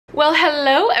Well,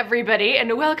 hello everybody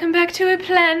and welcome back to A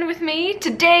Plan with me.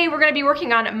 Today we're going to be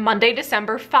working on Monday,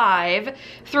 December 5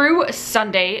 through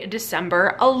Sunday,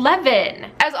 December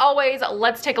 11. As always,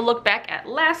 let's take a look back at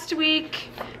last week.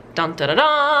 Dun dun dun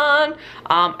dun.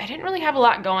 I didn't really have a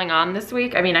lot going on this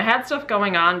week. I mean, I had stuff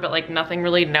going on, but like nothing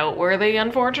really noteworthy,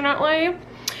 unfortunately.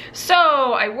 So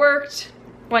I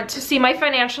went to see my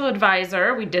financial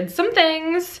advisor. We did some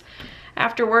things.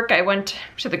 After work, I went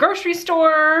to the grocery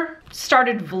store,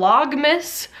 started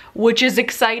Vlogmas, which is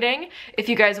exciting. If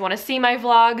you guys want to see my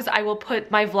vlogs, I will put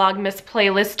my Vlogmas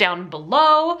playlist down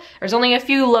below. There's only a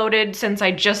few loaded since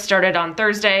I just started on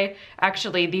Thursday.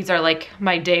 Actually, these are like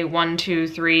my day 1, 2,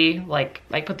 3. Like,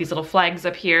 I put these little flags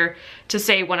up here to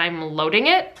say when I'm loading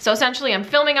it. So essentially, I'm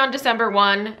filming on December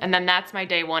 1, and then that's my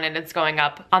day 1, and it's going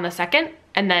up on the 2nd.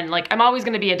 And then, like, I'm always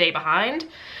going to be a day behind.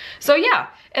 So yeah,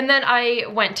 and then I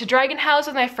went to Dragon House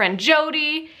with my friend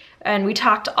Jodi, and we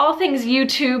talked all things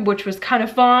YouTube, which was kind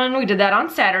of fun. We did that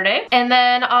on Saturday. And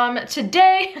then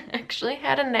today, I actually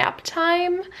had a nap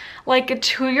time, like a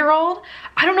 2-year-old.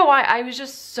 I don't know why, I was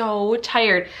just so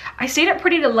tired. I stayed up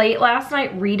pretty late last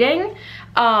night reading,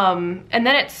 and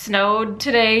then it snowed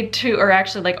today too, or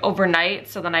actually like overnight,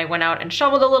 so then I went out and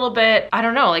shoveled a little bit. I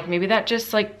don't know, like maybe that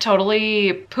just like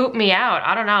totally pooped me out.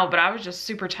 I don't know, but I was just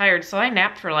super tired, so I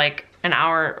napped for like an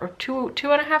hour or two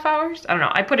and a half hours. I don't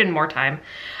know, I put in more time.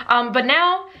 But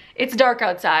now it's dark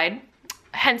outside,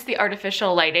 hence the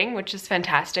artificial lighting, which is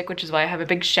fantastic, which is why I have a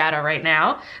big shadow right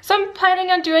now. So I'm planning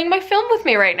on doing my film with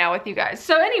me right now with you guys.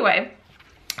 So anyway,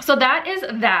 so that is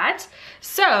that.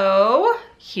 So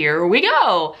here we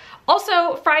go.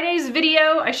 Also, Friday's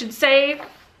video, I should say,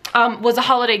 was a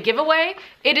holiday giveaway.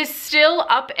 It is still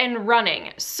up and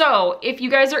running. So if you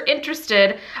guys are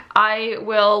interested, I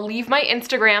will leave my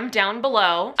Instagram down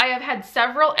below. I have had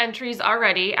several entries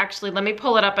already. Actually, let me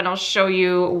pull it up and I'll show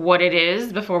you what it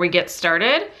is before we get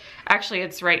started. Actually,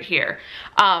 it's right here.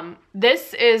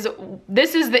 This is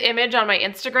the image on my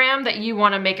Instagram that you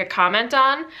want to make a comment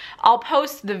on. I'll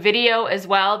post the video as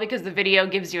well because the video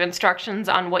gives you instructions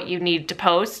on what you need to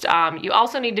post. You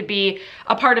also need to be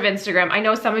a part of Instagram. I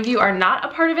know some of you are not a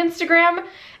part of Instagram,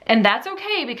 and that's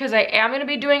okay because I am going to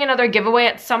be doing another giveaway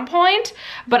at some point,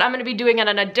 but I'm going to be doing it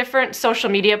on a different social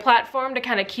media platform to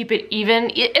kind of keep it even.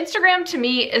 Instagram to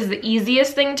me is the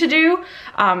easiest thing to do,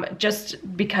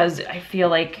 just because I feel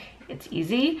like it's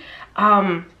easy.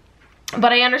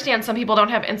 But I understand some people don't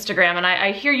have Instagram, and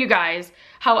I hear you guys.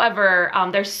 However,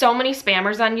 there's so many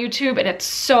spammers on YouTube, and it's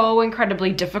so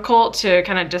incredibly difficult to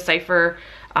kind of decipher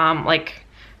like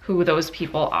who those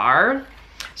people are.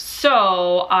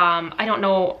 So I don't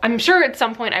know, I'm sure at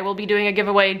some point I will be doing a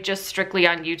giveaway just strictly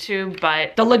on YouTube,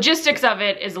 but the logistics of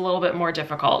it is a little bit more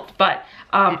difficult. But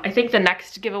I think the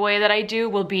next giveaway that I do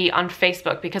will be on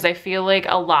Facebook because I feel like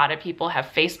a lot of people have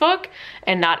Facebook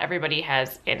and not everybody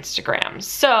has Instagram.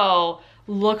 So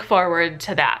look forward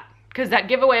to that because that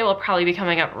giveaway will probably be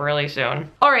coming up really soon.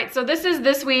 All right, so this is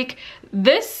this week.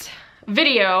 This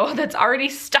video that's already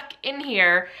stuck in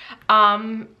here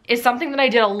is something that I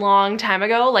did a long time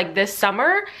ago, like this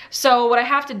summer. So what I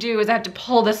have to do is I have to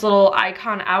pull this little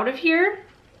icon out of here,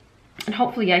 and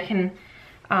hopefully I can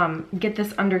get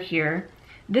this under here.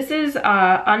 This is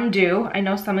Undo. I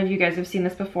know some of you guys have seen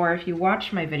this before if you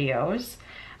watch my videos.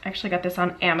 I actually got this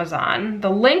on Amazon. The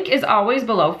link is always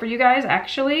below for you guys,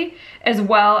 actually, as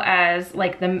well as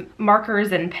like the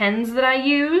markers and pens that I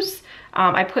use.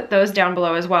 I put those down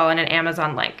below as well in an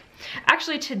Amazon link.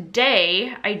 Actually,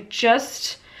 today I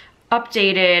just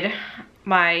updated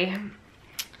my,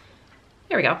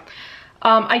 here we go.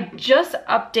 I just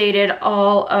updated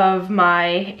all of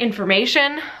my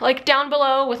information like down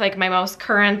below with like my most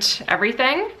current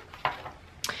everything.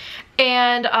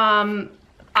 And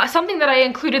something that I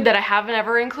included that I haven't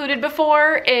ever included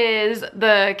before is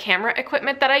the camera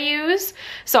equipment that I use.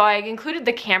 So I included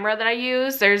the camera that I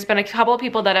use. There's been a couple of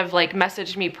people that have like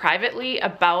messaged me privately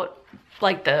about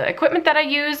like the equipment that I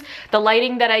use, the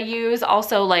lighting that I use,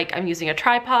 also like I'm using a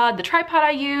tripod, the tripod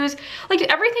I use, like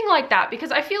everything like that,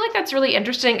 because I feel like that's really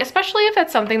interesting, especially if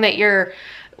that's something that you're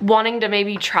wanting to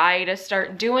maybe try to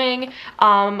start doing.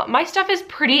 My stuff is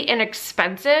pretty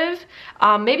inexpensive.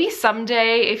 Maybe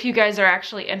someday if you guys are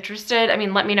actually interested, I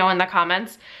mean, let me know in the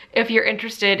comments if you're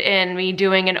interested in me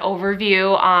doing an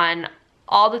overview on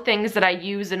all the things that I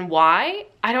use and why.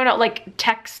 I don't know, like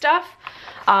tech stuff.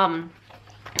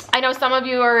 I know some of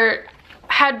you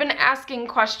had been asking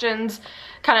questions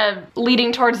kind of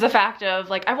leading towards the fact of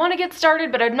like, I want to get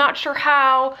started, but I'm not sure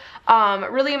how.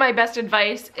 Really my best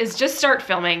advice is just start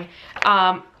filming.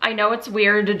 I know it's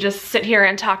weird to just sit here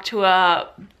and talk to a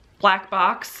black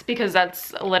box because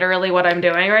that's literally what I'm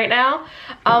doing right now.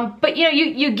 But you know,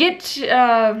 you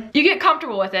get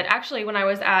comfortable with it. Actually, when I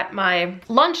was at my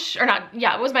lunch, or not,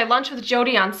 yeah, it was my lunch with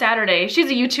Jodi on Saturday. She's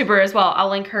a YouTuber as well. I'll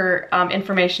link her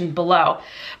information below.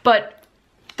 But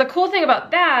the cool thing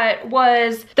about that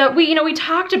was that we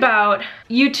talked about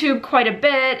YouTube quite a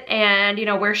bit, and you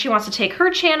know, where she wants to take her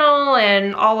channel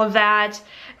and all of that.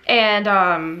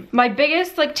 And my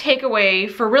biggest like takeaway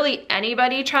for really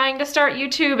anybody trying to start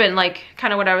YouTube, and like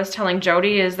kind of what I was telling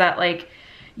Jodi, is that like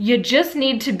you just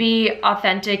need to be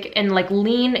authentic and like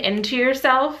lean into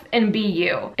yourself and be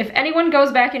you. If anyone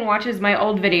goes back and watches my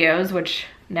old videos, which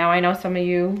now I know some of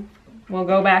you will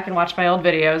go back and watch my old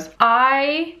videos,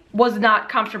 I was not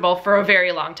comfortable for a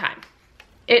very long time.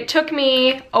 It took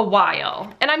me a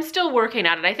while, and I'm still working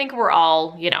on it. I think we're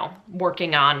all, you know,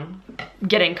 working on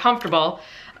getting comfortable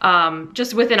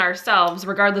just within ourselves,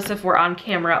 regardless if we're on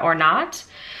camera or not.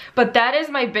 But that is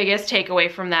my biggest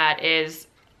takeaway from that, is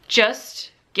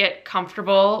just get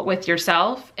comfortable with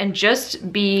yourself and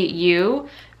just be you.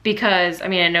 Because, I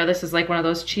mean, I know this is like one of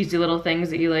those cheesy little things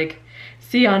that you like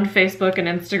see on Facebook and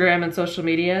Instagram and social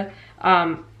media.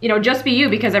 You know, just be you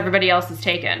because everybody else is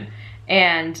taken.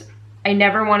 And I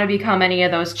never want to become any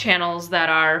of those channels that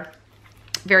are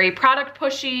very product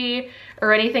pushy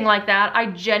or anything like that. I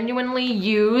genuinely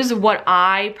use what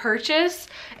I purchase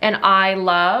and I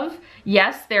love.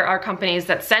 Yes, there are companies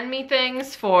that send me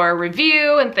things for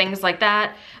review and things like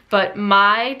that, but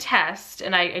my test,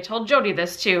 and I told Jodi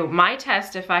this too, my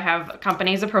test if I have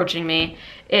companies approaching me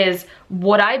is,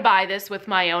 would I buy this with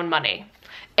my own money?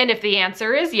 And if the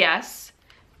answer is yes,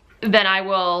 then I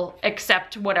will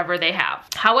accept whatever they have.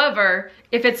 However,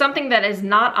 if it's something that is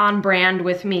not on brand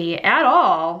with me at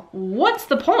all, what's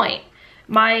the point?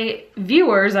 My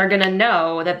viewers are gonna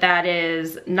know that that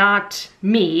is not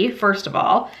me, first of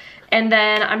all, and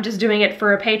then I'm just doing it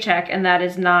for a paycheck, and that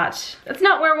is not, that's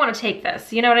not where I wanna take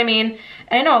this, you know what I mean?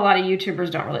 And I know a lot of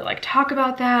YouTubers don't really like talk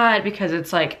about that because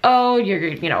it's like, oh, you're,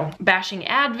 you know, bashing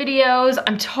ad videos.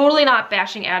 I'm totally not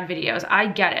bashing ad videos, I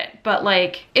get it. But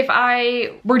like, if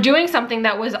I were doing something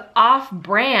that was off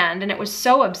brand and it was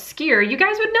so obscure, you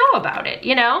guys would know about it,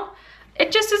 you know?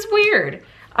 It just is weird.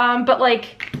 But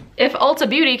like, if Ulta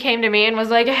Beauty came to me and was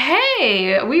like,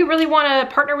 hey, we really wanna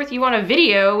partner with you on a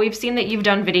video. We've seen that you've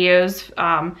done videos,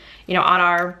 you know,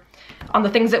 on the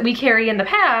things that we carry in the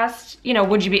past, you know,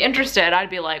 would you be interested? I'd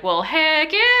be like, well,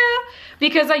 heck yeah,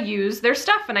 because I use their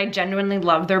stuff and I genuinely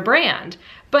love their brand.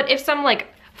 But if some like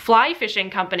fly fishing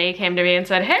company came to me and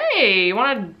said, hey, you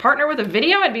wanna partner with a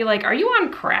video? I'd be like, are you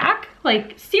on crack?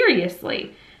 Like,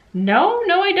 seriously. No,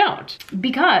 I don't.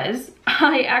 Because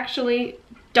I actually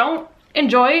don't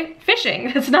enjoy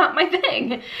fishing. It's not my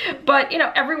thing. But, you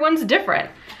know, everyone's different.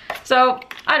 So,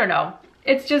 I don't know.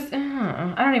 It's just,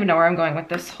 I don't even know where I'm going with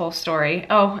this whole story.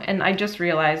 Oh, and I just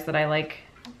realized that I like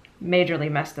majorly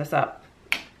messed this up.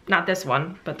 Not this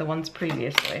one, but the ones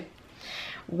previously.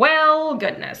 Well,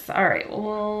 goodness. All right,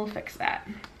 we'll fix that.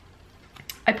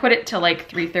 I put it till like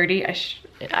 3:30.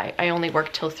 I only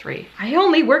work till 3. I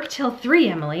only work till 3,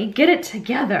 Emily. Get it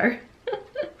together.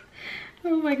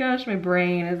 Oh my gosh, my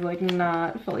brain is like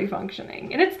not fully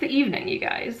functioning. And it's the evening, you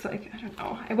guys. Like, I don't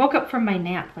know. I woke up from my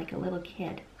nap like a little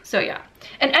kid. So yeah.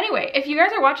 And anyway, if you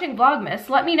guys are watching Vlogmas,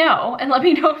 let me know. And let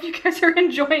me know if you guys are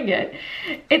enjoying it.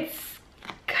 It's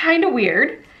kind of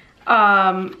weird.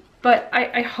 But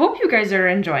I hope you guys are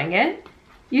enjoying it.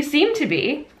 You seem to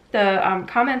be. The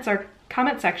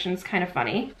comment section's kind of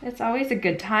funny. It's always a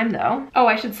good time though. Oh,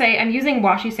 I should say I'm using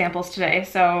washi samples today,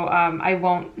 so I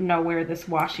won't know where this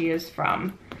washi is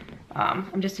from.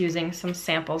 I'm just using some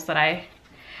samples that I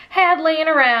had laying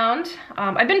around.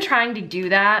 I've been trying to do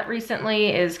that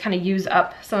recently, is kind of use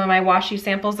up some of my washi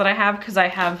samples that I have, because I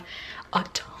have a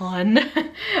ton.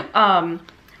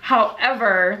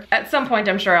 However, at some point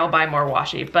I'm sure I'll buy more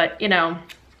washi, but you know,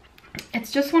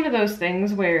 it's just one of those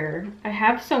things where I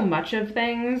have so much of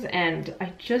things and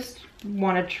I just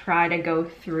want to try to go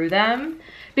through them,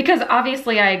 because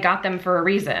obviously I got them for a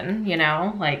reason, you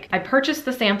know, like I purchased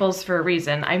the samples for a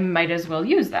reason. I might as well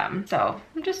use them. So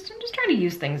I'm just trying to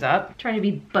use things up, trying to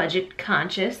be budget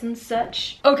conscious and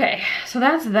such. Okay, so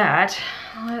that's that.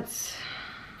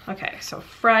 Okay, so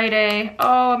Friday.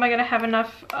 Oh, am I gonna have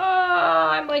enough? Oh,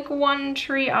 I'm like 1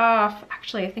 tree off.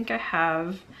 Actually, I think I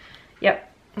have, yep.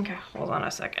 Okay, hold on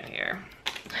a second here.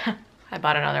 I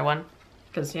bought another one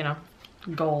because, you know,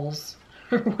 goals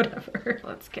or whatever.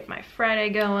 Let's get my Friday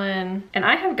going. And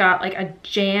I have got like a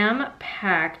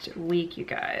jam-packed week, you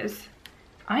guys.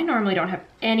 I normally don't have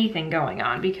anything going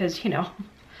on because, you know,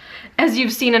 as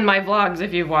you've seen in my vlogs,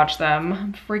 if you've watched them,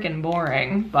 I'm freaking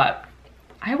boring, but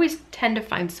I always tend to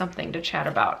find something to chat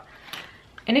about.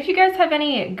 And if you guys have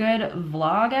any good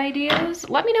vlog ideas,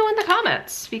 let me know in the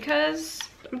comments because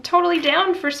I'm totally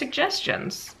down for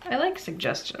suggestions. I like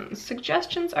suggestions.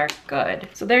 Suggestions are good.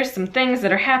 So there's some things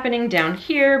that are happening down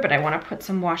here, but I want to put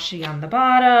some washi on the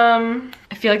bottom.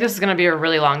 I feel like this is going to be a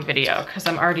really long video because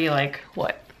I'm already like,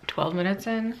 what, 12 minutes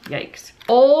in? Yikes.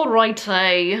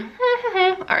 Alrighty.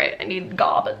 All right, I need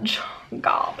garbage.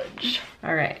 Garbage.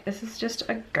 All right, this is just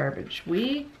a garbage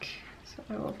week. So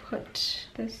I will put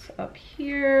this up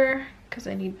here because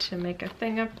I need to make a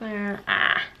thing up there.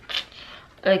 Ah,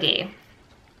 okay.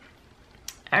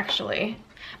 Actually,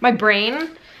 my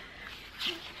brain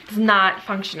is not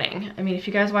functioning. I mean, if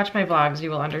you guys watch my vlogs, you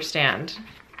will understand.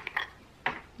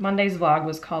 Monday's vlog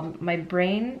was called My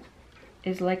Brain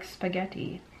is Like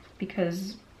Spaghetti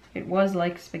because it was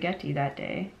like spaghetti that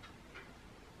day.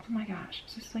 Oh my gosh,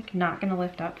 is this like not gonna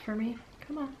lift up for me?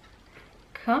 Come on.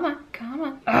 Come on, come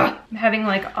on. Ugh, I'm having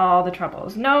like all the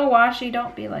troubles. No, washi,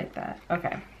 don't be like that.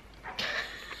 Okay.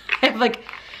 I've like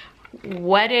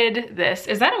wetted this.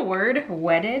 Is that a word?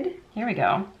 Wetted? Here we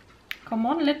go. Come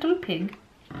on, little pig.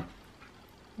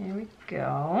 There we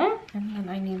go. And then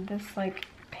I need this like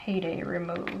payday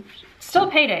removed. Still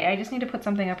payday, I just need to put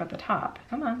something up at the top.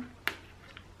 Come on.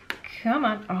 Come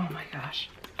on. Oh my gosh.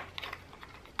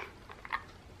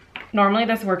 Normally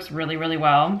this works really, really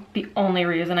well. The only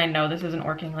reason I know this isn't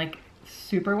working like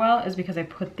super well is because I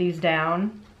put these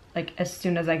down like as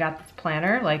soon as I got this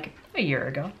planner, like a year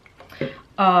ago.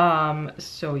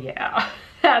 So yeah,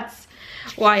 that's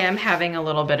why I'm having a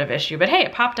little bit of issue, but hey,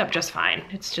 it popped up just fine.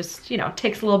 It's just, you know,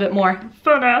 takes a little bit more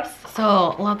finesse.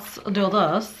 So let's do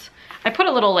this. I put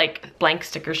a little like blank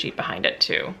sticker sheet behind it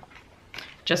too,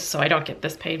 just so I don't get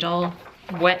this page all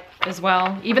wet as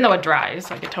well, even though it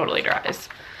dries, like it totally dries.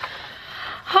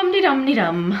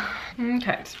 Hum-de-dum-de-dum.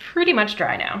 Okay, it's pretty much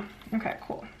dry now. Okay,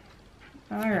 cool.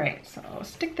 All right, so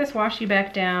stick this washi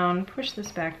back down, push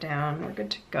this back down. We're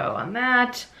good to go on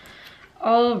that.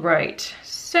 All right,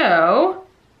 so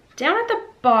down at the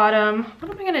bottom,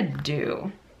 what am I gonna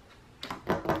do?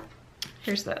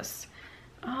 Here's this.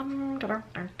 I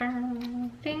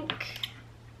think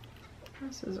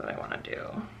this is what I wanna do.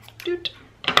 Doot.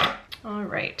 All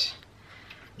right,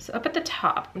 so up at the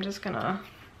top, I'm just gonna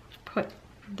put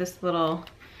this little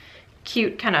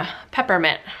cute kind of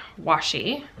peppermint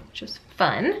washi, which is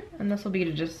fun. And this will be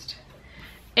to just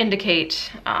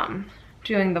indicate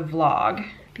doing the vlog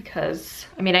because,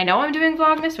 I mean, I know I'm doing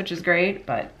Vlogmas, which is great,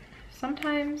 but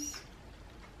sometimes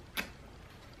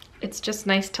it's just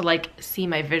nice to like see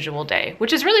my visual day,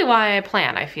 which is really why I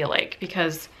plan, I feel like,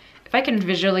 because if I can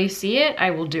visually see it, I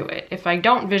will do it. If I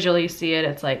don't visually see it,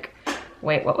 it's like,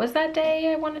 wait, what was that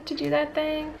day I wanted to do that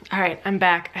thing? All right, I'm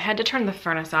back. I had to turn the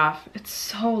furnace off. It's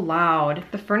so loud.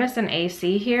 The furnace and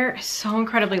AC here is so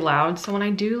incredibly loud. So when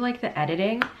I do like the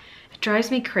editing, it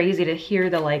drives me crazy to hear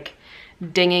the like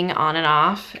dinging on and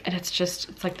off. And it's just,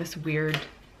 it's like this weird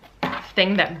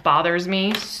thing that bothers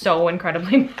me so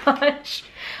incredibly much.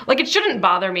 Like it shouldn't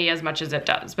bother me as much as it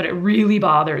does, but it really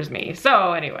bothers me.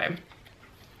 So anyway,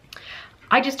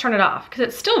 I just turn it off because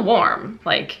it's still warm.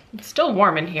 Like it's still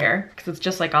warm in here because it's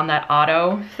just like on that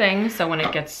auto thing. So when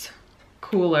it gets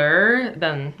cooler,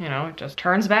 then, you know, it just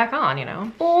turns back on, you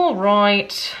know? All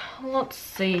right, let's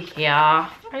see here.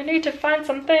 I need to find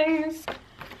some things.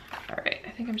 All right, I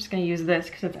think I'm just gonna use this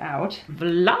because it's out.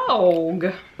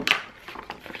 Vlog.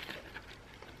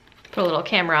 Put a little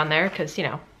camera on there because, you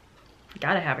know, you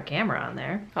gotta have a camera on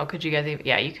there. Oh, could you guys even,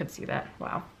 yeah, you could see that,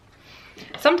 wow.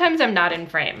 Sometimes I'm not in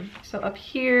frame. So up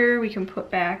here we can put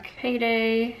back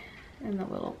payday and the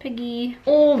little piggy.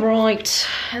 All right,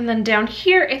 and then down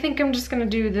here I think I'm just gonna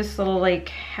do this little like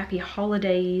happy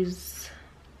holidays.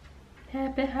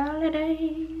 Happy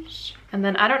holidays. And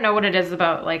then I don't know what it is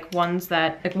about like ones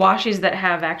that, like washis that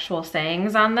have actual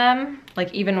sayings on them.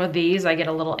 Like even with these I get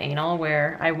a little anal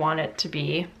where I want it to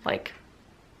be like,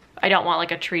 I don't want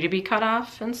like a tree to be cut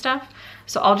off and stuff.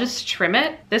 So I'll just trim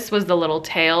it. This was the little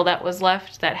tail that was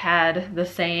left that had the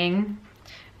saying,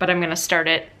 but I'm gonna start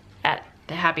it at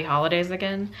the happy holidays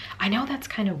again. I know that's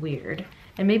kind of weird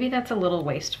and maybe that's a little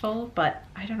wasteful, but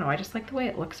I don't know, I just like the way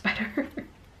it looks better.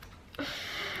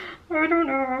 I don't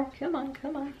know. Come on,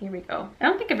 come on, here we go. I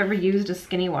don't think I've ever used a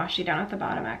skinny washi down at the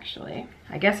bottom actually.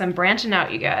 I guess I'm branching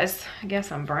out, you guys. I guess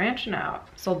I'm branching out.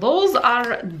 So those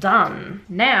are done.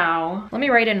 Now, let me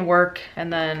write in work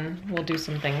and then we'll do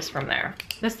some things from there.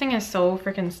 This thing is so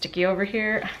freaking sticky over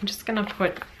here. I'm just gonna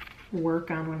put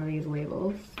work on one of these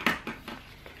labels.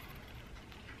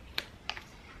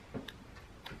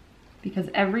 Because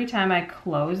every time I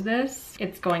close this,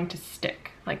 it's going to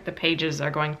stick. Like the pages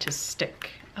are going to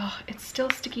stick. Oh, it's still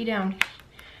sticky down.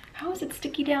 How is it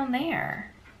sticky down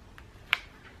there?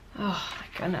 Oh my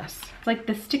goodness. It's like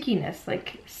the stickiness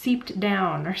like seeped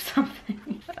down or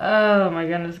something. Oh my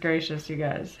goodness gracious, you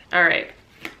guys. All right.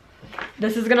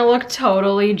 This is gonna look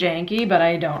totally janky, but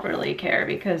I don't really care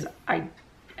because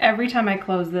every time I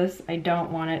close this, I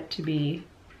don't want it to be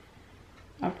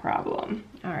a problem.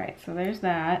 All right, so there's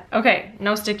that. Okay,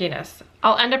 no stickiness.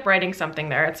 I'll end up writing something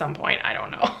there at some point, I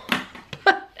don't know.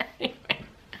 But anyway.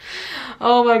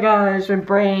 Oh my gosh, my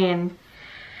brain.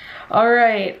 All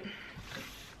right.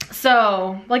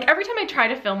 So, like every time I try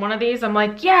to film one of these, I'm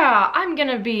like, yeah, I'm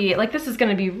gonna be, like this is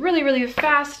gonna be really, really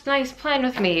fast, nice plan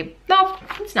with me. Nope,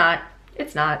 it's not.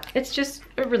 It's not. It's just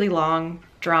a really long,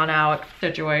 drawn out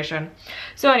situation.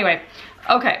 So anyway,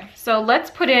 okay, so let's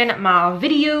put in my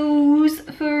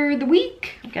videos for the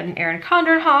week. I've got an Erin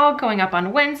Condren haul going up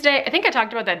on Wednesday. I think I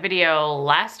talked about that video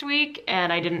last week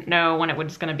and I didn't know when it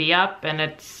was gonna be up, and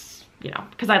it's, you know,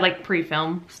 because I like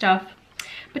pre-film stuff.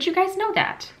 But you guys know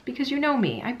that because you know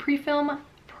me. I pre-film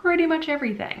pretty much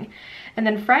everything. And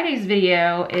then Friday's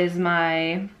video is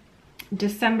my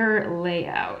December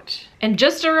layout. And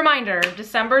just a reminder,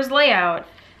 December's layout,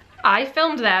 I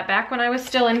filmed that back when I was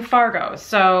still in Fargo.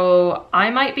 So I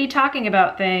might be talking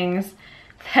about things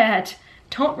that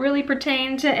don't really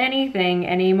pertain to anything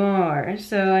anymore.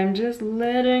 So I'm just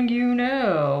letting you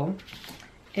know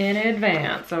in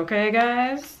advance, okay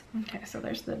guys? Okay, so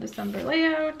there's the December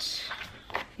layout.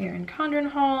 Erin Condren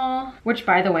haul, which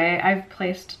by the way, I've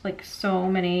placed like so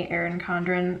many Erin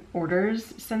Condren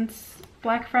orders since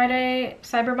Black Friday,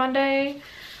 Cyber Monday.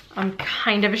 I'm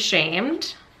kind of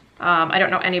ashamed. I don't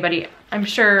know anybody, I'm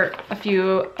sure a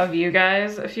few of you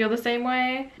guys feel the same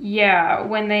way. Yeah,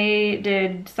 when they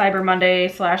did Cyber Monday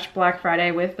 / Black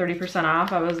Friday with 30%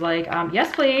 off, I was like,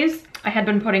 yes please. I had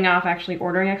been putting off actually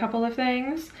ordering a couple of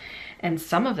things, and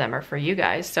some of them are for you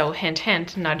guys, so hint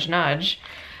hint, nudge nudge.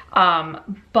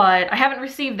 But I haven't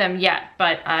received them yet,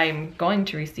 but I'm going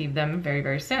to receive them very,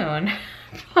 very soon.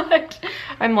 But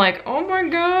I'm like, oh my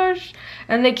gosh.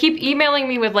 And they keep emailing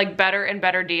me with like better and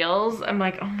better deals. I'm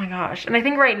like, oh my gosh. And I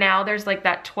think right now there's like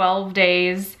that 12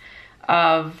 days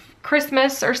of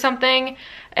Christmas or something.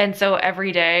 And so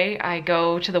every day I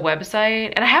go to the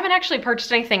website, and I haven't actually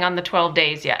purchased anything on the 12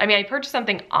 days yet. I mean, I purchased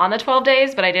something on the 12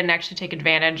 days, but I didn't actually take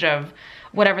advantage of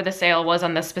whatever the sale was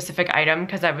on this specific item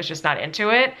because I was just not into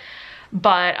it.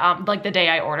 But like the day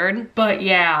I ordered. But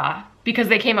yeah, because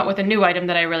they came out with a new item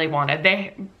that I really wanted.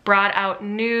 They brought out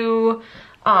new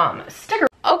sticker.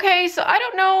 Okay, so I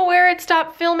don't know where it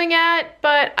stopped filming at,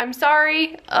 but I'm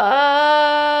sorry.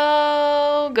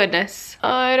 Oh goodness.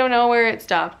 I don't know where it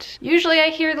stopped. Usually I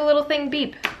hear the little thing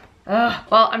beep. Ugh.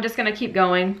 Well, I'm just gonna keep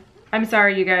going. I'm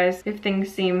sorry you guys if things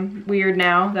seem weird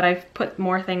now that I've put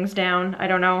more things down. I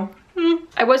don't know.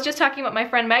 I was just talking about my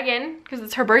friend Megan because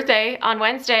it's her birthday on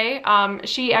Wednesday.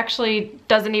 She actually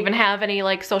doesn't even have any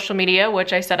like social media,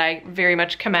 which I said I very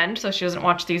much commend, so she doesn't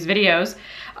watch these videos.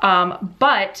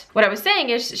 But what I was saying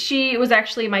is she was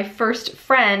actually my first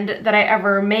friend that I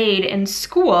ever made in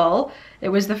school. It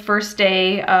was the first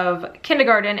day of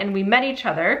kindergarten and we met each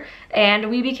other and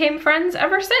we became friends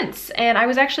ever since. And I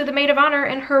was actually the maid of honor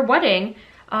in her wedding,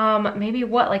 maybe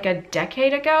what, like a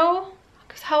decade ago?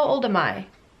 Because how old am I?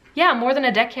 Yeah, more than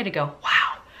a decade ago.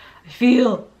 Wow, I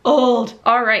feel old.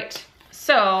 All right,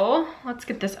 so let's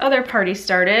get this other party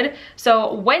started.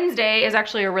 So Wednesday is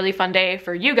actually a really fun day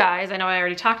for you guys. I know I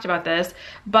already talked about this,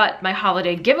 but my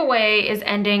holiday giveaway is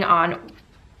ending on,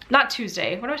 not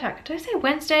Tuesday. What am I talking? Did I say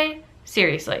Wednesday?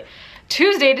 Seriously.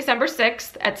 Tuesday, December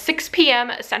 6th at 6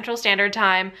 p.m. Central Standard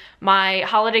Time, my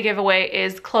holiday giveaway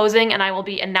is closing and I will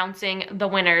be announcing the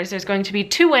winners. There's going to be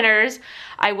 2 winners.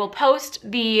 I will post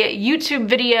the YouTube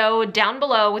video down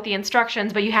below with the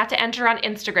instructions, but you have to enter on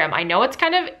Instagram. I know it's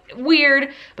kind of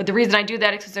weird, but the reason I do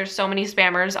that is because there's so many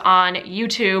spammers on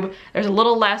YouTube. There's a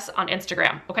little less on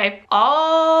Instagram, okay?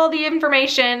 All the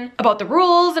information about the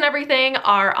rules and everything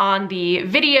are on the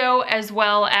video as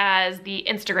well as the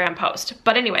Instagram post.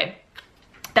 But anyway,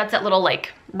 that's that little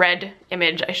like red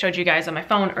image I showed you guys on my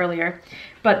phone earlier.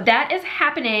 But that is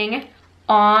happening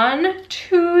on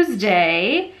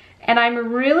Tuesday, and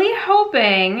I'm really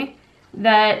hoping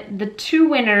that the 2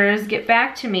 winners get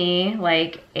back to me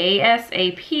like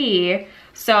ASAP.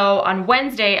 So on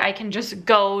Wednesday, I can just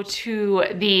go to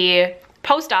the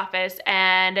post office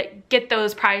and get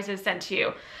those prizes sent to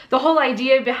you. The whole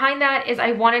idea behind that is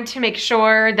I wanted to make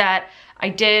sure that I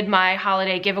did my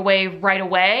holiday giveaway right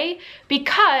away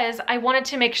because I wanted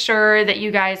to make sure that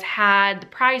you guys had the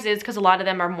prizes, because a lot of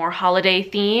them are more holiday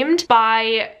themed,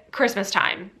 by Christmas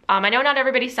time. I know not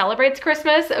everybody celebrates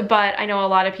Christmas, but I know a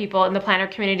lot of people in the planner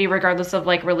community, regardless of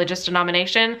like religious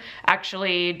denomination,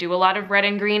 actually do a lot of red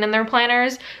and green in their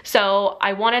planners. So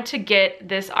I wanted to get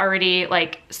this already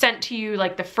like sent to you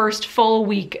like the first full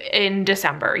week in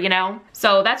December, you know?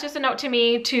 So that's just a note to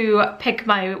me to pick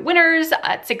my winners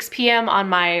at 6 p.m. on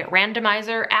my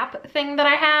randomizer app thing that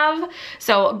I have.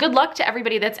 So good luck to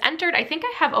everybody that's entered. I think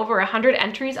I have over 100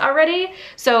 entries already.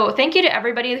 So thank you to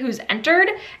everybody who's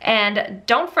entered, and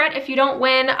don't fret if you don't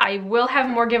win. I will have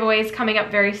more giveaways coming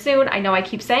up very soon. I know I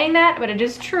keep saying that, but it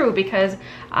is true because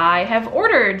I have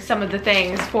ordered some of the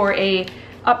things for a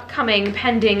upcoming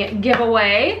pending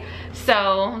giveaway.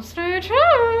 So stay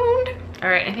tuned. All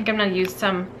right, I think I'm gonna use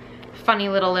some funny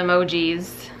little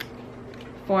emojis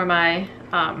for my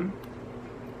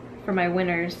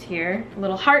winners here. A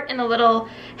little heart and a little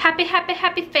happy, happy,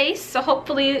 happy face. So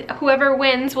hopefully whoever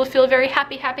wins will feel very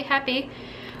happy, happy, happy.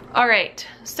 All right,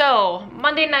 so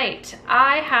Monday night,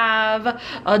 I have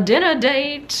a dinner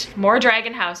date. More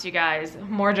Dragon House, you guys,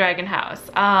 more Dragon House.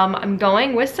 I'm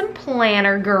going with some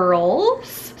planner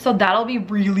girls, so that'll be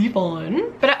really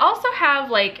fun. But I also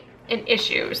have like an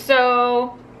issue,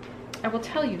 so I will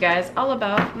tell you guys all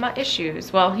about my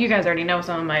issues. Well, you guys already know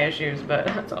some of my issues, but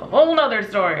that's a whole nother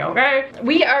story, okay?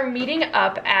 We are meeting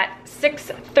up at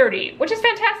 6:30, which is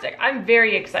fantastic. I'm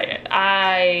very excited.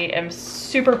 I am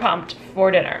super pumped for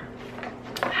dinner.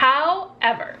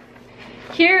 However,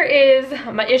 here is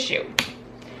my issue.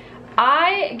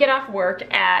 I get off work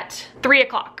at 3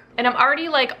 o'clock. And I'm already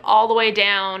like all the way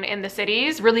down in the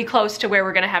cities, really close to where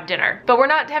we're gonna have dinner. But we're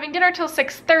not having dinner till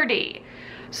 6:30.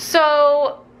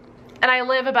 So, and I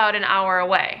live about an hour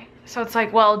away. So it's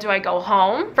like, well, do I go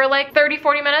home for like 30,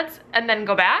 40 minutes and then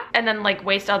go back and then like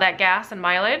waste all that gas and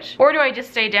mileage? Or do I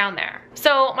just stay down there?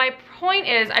 So my point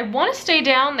is I want to stay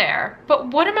down there, but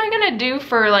what am I gonna do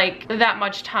for like that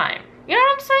much time? You know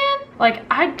what I'm saying? Like,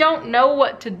 I don't know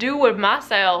what to do with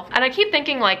myself. And I keep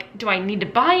thinking like, do I need to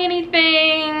buy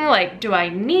anything? Like, do I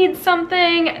need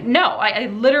something? No, I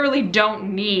literally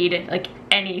don't need like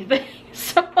anything.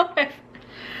 So I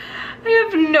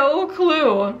have no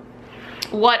clue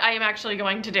what I am actually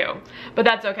going to do, but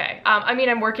that's okay. I mean,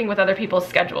 I'm working with other people's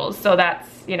schedules, so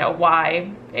that's, you know,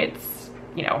 why it's,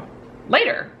 you know,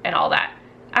 later and all that.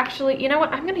 Actually, you know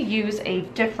what? I'm gonna use a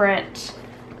different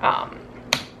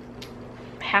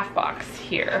half box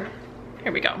here.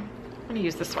 Here we go. I'm gonna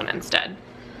use this one instead.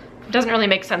 It doesn't really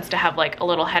make sense to have like a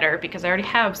little header because I already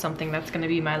have something that's gonna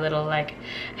be my little like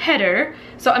header.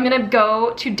 So I'm gonna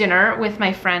go to dinner with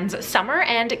my friends Summer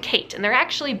and Kate, and they're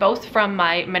actually both from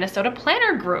my Minnesota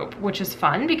planner group, which is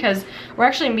fun because we're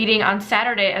actually meeting on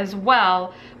Saturday as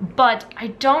well, but I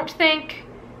don't think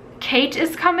Kate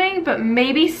is coming, but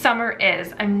maybe Summer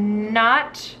is. I'm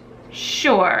not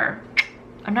sure.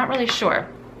 I'm not really sure.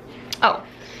 Oh,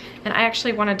 and I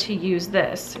actually wanted to use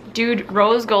this. Dude,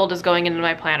 rose gold is going into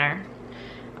my planner.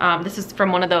 This is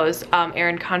from one of those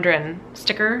Erin Condren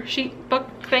sticker sheet book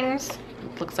things.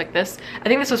 It looks like this. I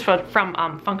think this was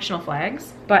from Functional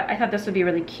Flags, but I thought this would be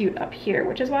really cute up here,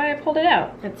 which is why I pulled it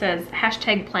out. It says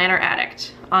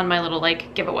 #planner_addict on my little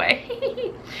like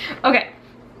giveaway. Okay.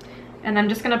 And I'm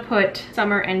just gonna put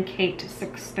Summer and Kate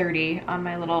 6:30 on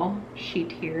my little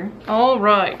sheet here. All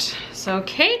right, so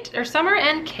Summer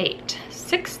and Kate,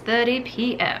 6:30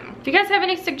 p.m. If you guys have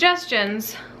any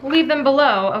suggestions, leave them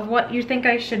below of what you think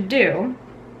I should do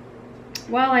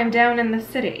while I'm down in the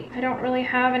city. I don't really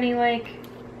have any like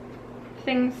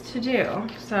things to do,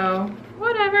 so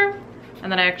whatever.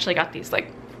 And then I actually got these like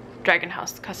Dragon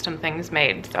House custom things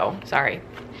made, so sorry.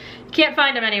 Can't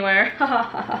find them anywhere.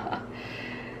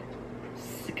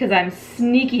 Because I'm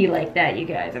sneaky like that, you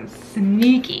guys. I'm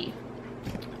sneaky.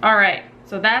 All right,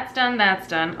 so that's done, that's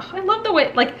done. Oh, I love the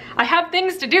way, like, I have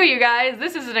things to do, you guys.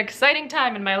 This is an exciting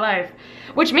time in my life,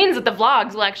 which means that the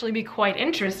vlogs will actually be quite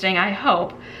interesting, I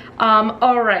hope.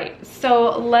 All right,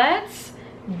 so let's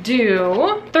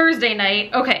do Thursday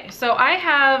night. Okay, so I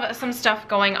have some stuff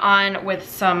going on with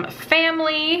some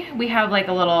family. We have like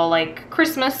a little like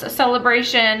Christmas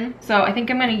celebration. So I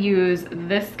think I'm gonna use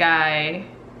this guy.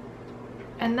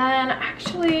 And then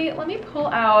actually, let me pull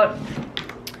out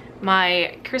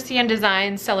my Krissyanne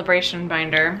Designs celebration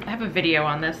binder. I have a video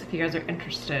on this if you guys are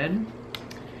interested.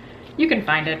 You can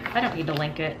find it. I don't need to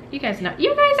link it. You guys know.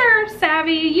 You guys are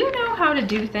savvy. You know how to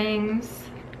do things.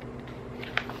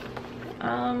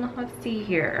 Let's see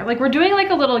here. Like, we're doing like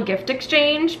a little gift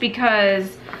exchange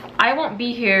because I won't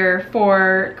be here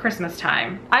for Christmas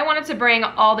time. I wanted to bring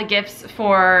all the gifts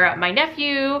for my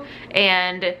nephew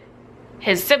and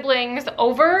his siblings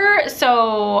over,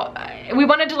 so we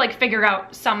wanted to like figure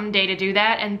out some day to do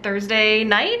that, and Thursday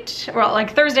night, or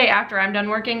like Thursday after I'm done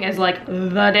working is like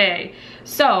the day.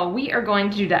 So we are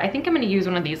going to do that. I think I'm gonna use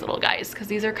one of these little guys because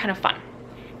these are kind of fun.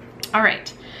 All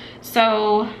right,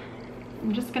 so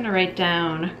I'm just gonna write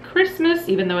down Christmas,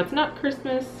 even though it's not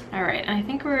Christmas. All right, and I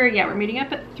think we're meeting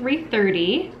up at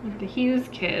 3:30 with the Hughes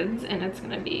kids, and it's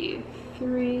gonna be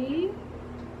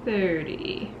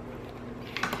 3:30.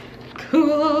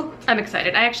 Cool. I'm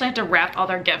excited. I actually have to wrap all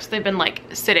their gifts. They've been like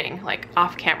sitting like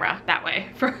off camera that way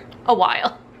for a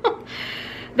while.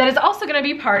 That is also gonna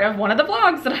be part of one of the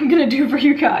vlogs that I'm gonna do for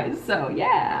you guys, so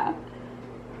yeah.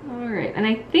 All right, and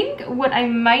I think what I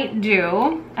might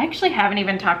do, I actually haven't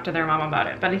even talked to their mom about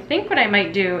it, but I think what I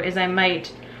might do is I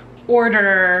might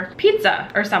order pizza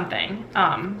or something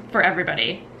for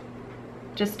everybody,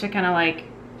 just to kind of like,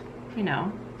 you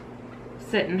know,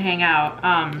 sit and hang out.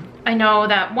 I know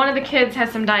that one of the kids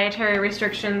has some dietary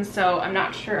restrictions, so I'm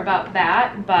not sure about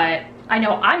that, but I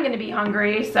know I'm gonna be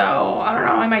hungry, so I don't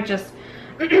know, I might just,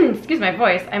 excuse my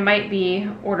voice, I might be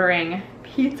ordering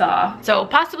pizza. So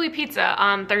possibly pizza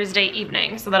on Thursday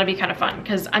evening, so that'll be kind of fun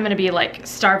because I'm gonna be like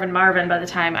starving Marvin by the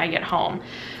time I get home.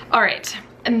 All right,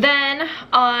 and then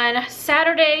on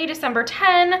Saturday, December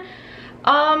 10,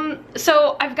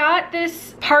 so I've got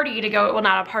this party to go, well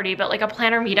not a party, but like a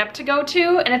planner meetup to go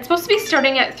to, and it's supposed to be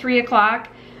starting at 3 o'clock.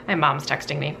 My mom's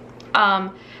texting me.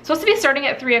 It's supposed to be starting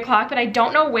at 3 o'clock, but I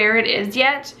don't know where it is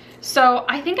yet. So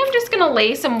I think I'm just gonna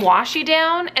lay some washi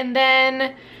down, and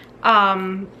then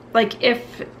like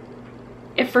if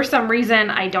for some reason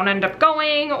I don't end up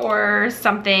going, or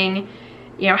something,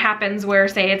 you know, happens where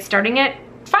say it's starting at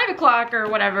 5 o'clock or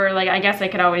whatever, like I guess I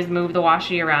could always move the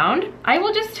washi around. I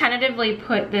will just tentatively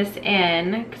put this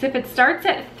in, because if it starts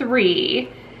at 3,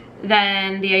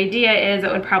 then the idea is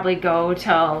it would probably go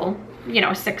till, you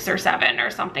know, 6 or 7 or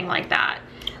something like that.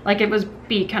 Like it would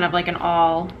be kind of like an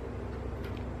all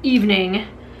evening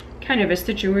kind of a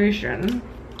situation.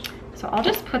 So I'll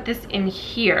just put this in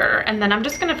here, and then I'm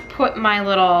just gonna put my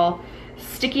little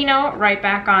sticky note right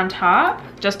back on top,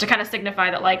 just to kind of signify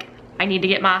that like I need to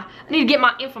get my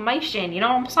information, you know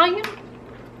what I'm saying?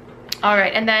 All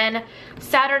right, and then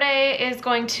Saturday is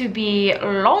going to be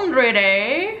laundry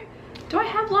day. Do I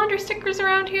have laundry stickers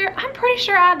around here? I'm pretty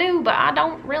sure I do, but I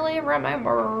don't really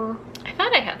remember. I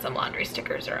thought I had some laundry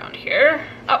stickers around here.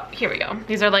 Oh, here we go.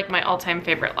 These are like my all-time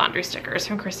favorite laundry stickers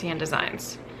from Krissyanne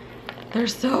Designs. They're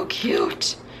so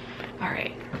cute. All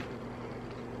right.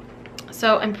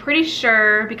 So I'm pretty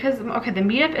sure, because, okay, the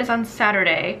meetup is on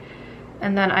Saturday,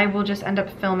 and then I will just end up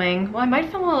filming. Well, I might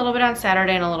film a little bit on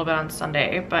Saturday and a little bit on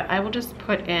Sunday, but I will just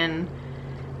put in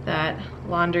that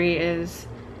laundry is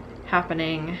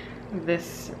happening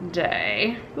this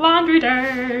day. Laundry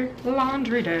day,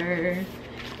 laundry day.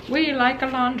 We like a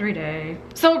laundry day.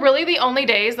 So really the only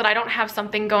days that I don't have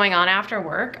something going on after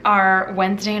work are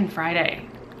Wednesday and Friday.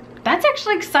 That's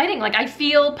actually exciting. Like I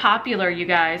feel popular, you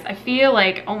guys. I feel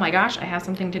like, oh my gosh, I have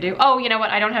something to do. Oh, you know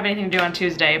what? I don't have anything to do on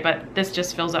Tuesday, but this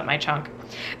just fills up my chunk.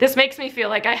 This makes me feel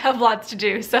like I have lots to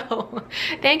do. So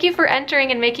thank you for entering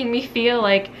and making me feel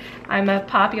like I'm a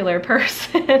popular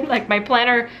person. Like my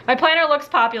planner looks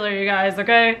popular, you guys,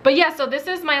 okay? But yeah, so this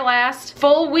is my last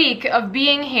full week of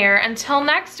being here until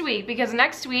next week, because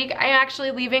next week I'm actually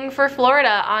leaving for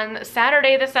Florida on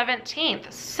Saturday the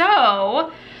 17th.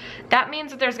 So that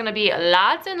means that there's gonna be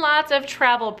lots and lots of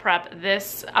travel prep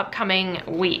this upcoming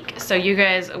week. So you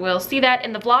guys will see that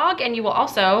in the vlog, and you will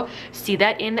also see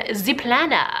that in the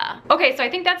planner. Okay, so I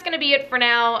think that's gonna be it for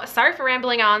now. Sorry for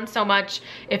rambling on so much.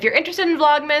 If you're interested in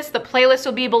Vlogmas, the playlist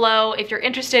will be below. If you're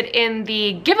interested in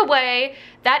the giveaway,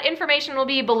 that information will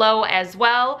be below as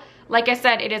well. Like I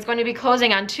said, it is going to be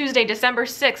closing on Tuesday, December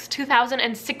 6th,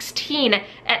 2016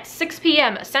 at 6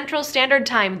 p.m. Central Standard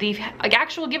Time. The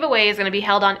actual giveaway is going to be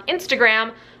held on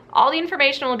Instagram. All the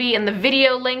information will be in the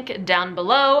video link down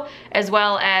below, as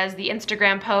well as the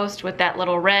Instagram post with that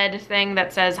little red thing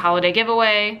that says holiday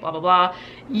giveaway, blah, blah, blah.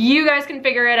 You guys can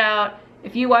figure it out.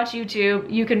 If you watch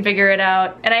YouTube, you can figure it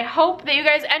out. And I hope that you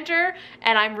guys enter,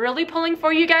 and I'm really pulling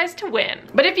for you guys to win.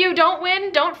 But if you don't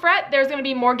win, don't fret. There's gonna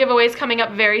be more giveaways coming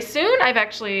up very soon. I've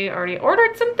actually already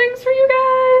ordered some things for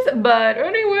you guys. But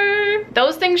anyway,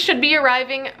 those things should be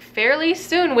arriving fairly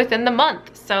soon within the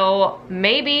month. So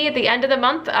maybe at the end of the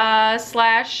month,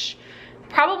 slash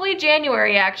probably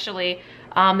January actually.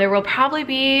 There will probably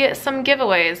be some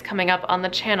giveaways coming up on the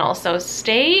channel, so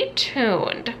stay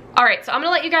tuned. All right, so I'm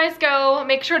gonna let you guys go.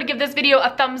 Make sure to give this video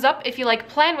a thumbs up if you like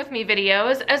plan with me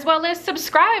videos, as well as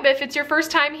subscribe if it's your first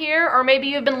time here, or maybe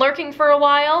you've been lurking for a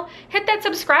while. Hit that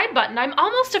subscribe button. I'm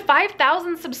almost to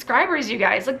 5,000 subscribers, you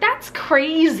guys. Like, that's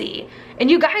crazy. And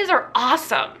you guys are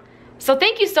awesome. So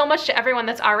thank you so much to everyone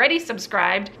that's already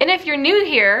subscribed. And if you're new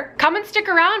here, come and stick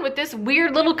around with this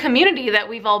weird little community that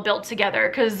we've all built together,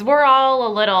 because we're all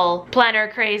a little planner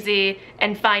crazy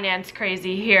and finance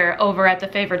crazy here over at the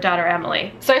Favorite Daughter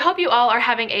Emily. So I hope you all are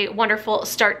having a wonderful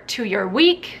start to your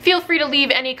week. Feel free to leave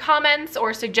any comments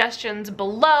or suggestions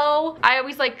below. I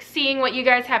always like seeing what you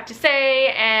guys have to say,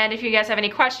 and if you guys have any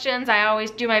questions, I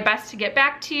always do my best to get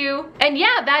back to you. And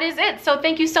yeah, that is it. So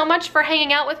thank you so much for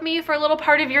hanging out with me for a little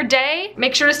part of your day.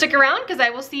 Make sure to stick around because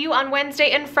I will see you on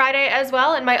Wednesday and Friday as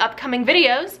well in my upcoming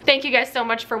videos. Thank you guys so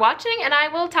much for watching, and I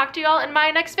will talk to you all in my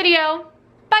next video.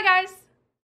 Bye guys!